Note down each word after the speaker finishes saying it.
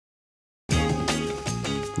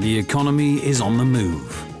The economy is on the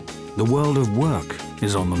move. The world of work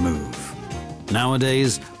is on the move.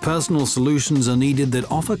 Nowadays, personal solutions are needed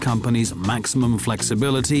that offer companies maximum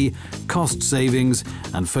flexibility, cost savings,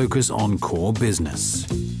 and focus on core business.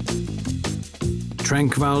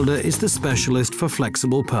 Trenkwalder is the specialist for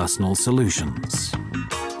flexible personal solutions.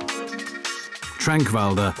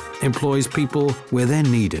 Trenkwalder employs people where they're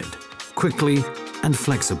needed, quickly and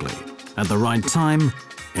flexibly, at the right time,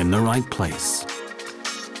 in the right place.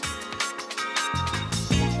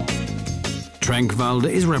 Trenkwalder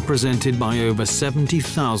is represented by over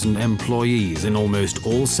 70,000 employees in almost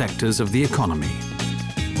all sectors of the economy.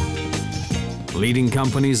 Leading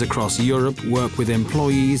companies across Europe work with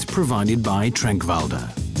employees provided by Trenkwalder.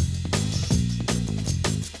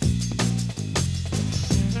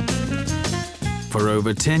 For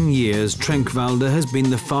over 10 years, Trenkwalder has been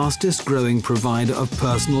the fastest growing provider of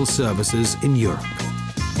personal services in Europe.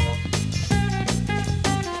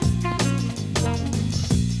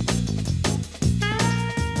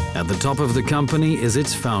 At the top of the company is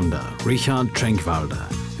its founder, Richard Trenkwalder,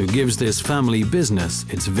 who gives this family business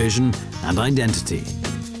its vision and identity.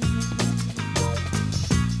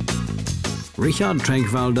 Richard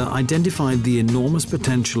Trenkwalder identified the enormous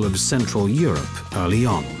potential of Central Europe early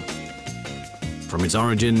on. From its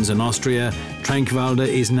origins in Austria, Trenkwalder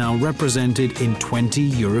is now represented in 20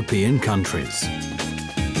 European countries.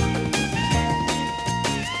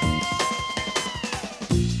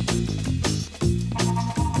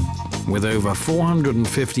 With over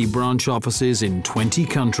 450 branch offices in 20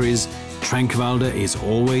 countries, Trenkwalder is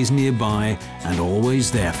always nearby and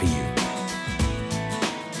always there for you.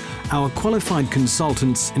 Our qualified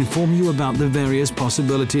consultants inform you about the various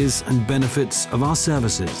possibilities and benefits of our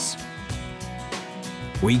services.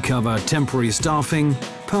 We cover temporary staffing,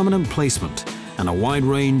 permanent placement, and a wide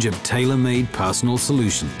range of tailor-made personal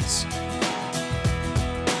solutions.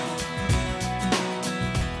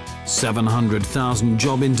 700,000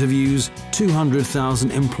 job interviews, 200,000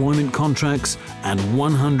 employment contracts, and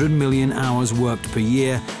 100 million hours worked per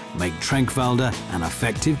year make Trenkwalder an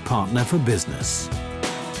effective partner for business.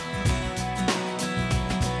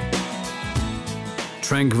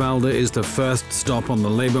 Trenkwalder is the first stop on the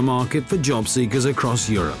labor market for job seekers across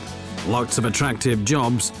Europe. Lots of attractive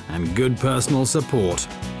jobs and good personal support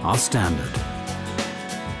are standard.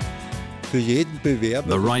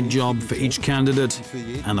 The right job for each candidate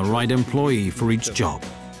and the right employee for each job.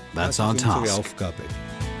 That's our task.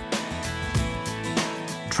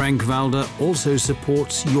 Trenkwalder also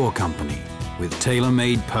supports your company with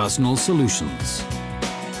tailor-made personal solutions.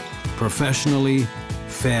 Professionally,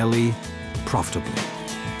 fairly, profitably.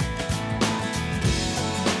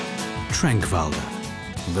 Trenkwalder,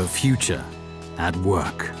 the future at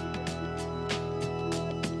work.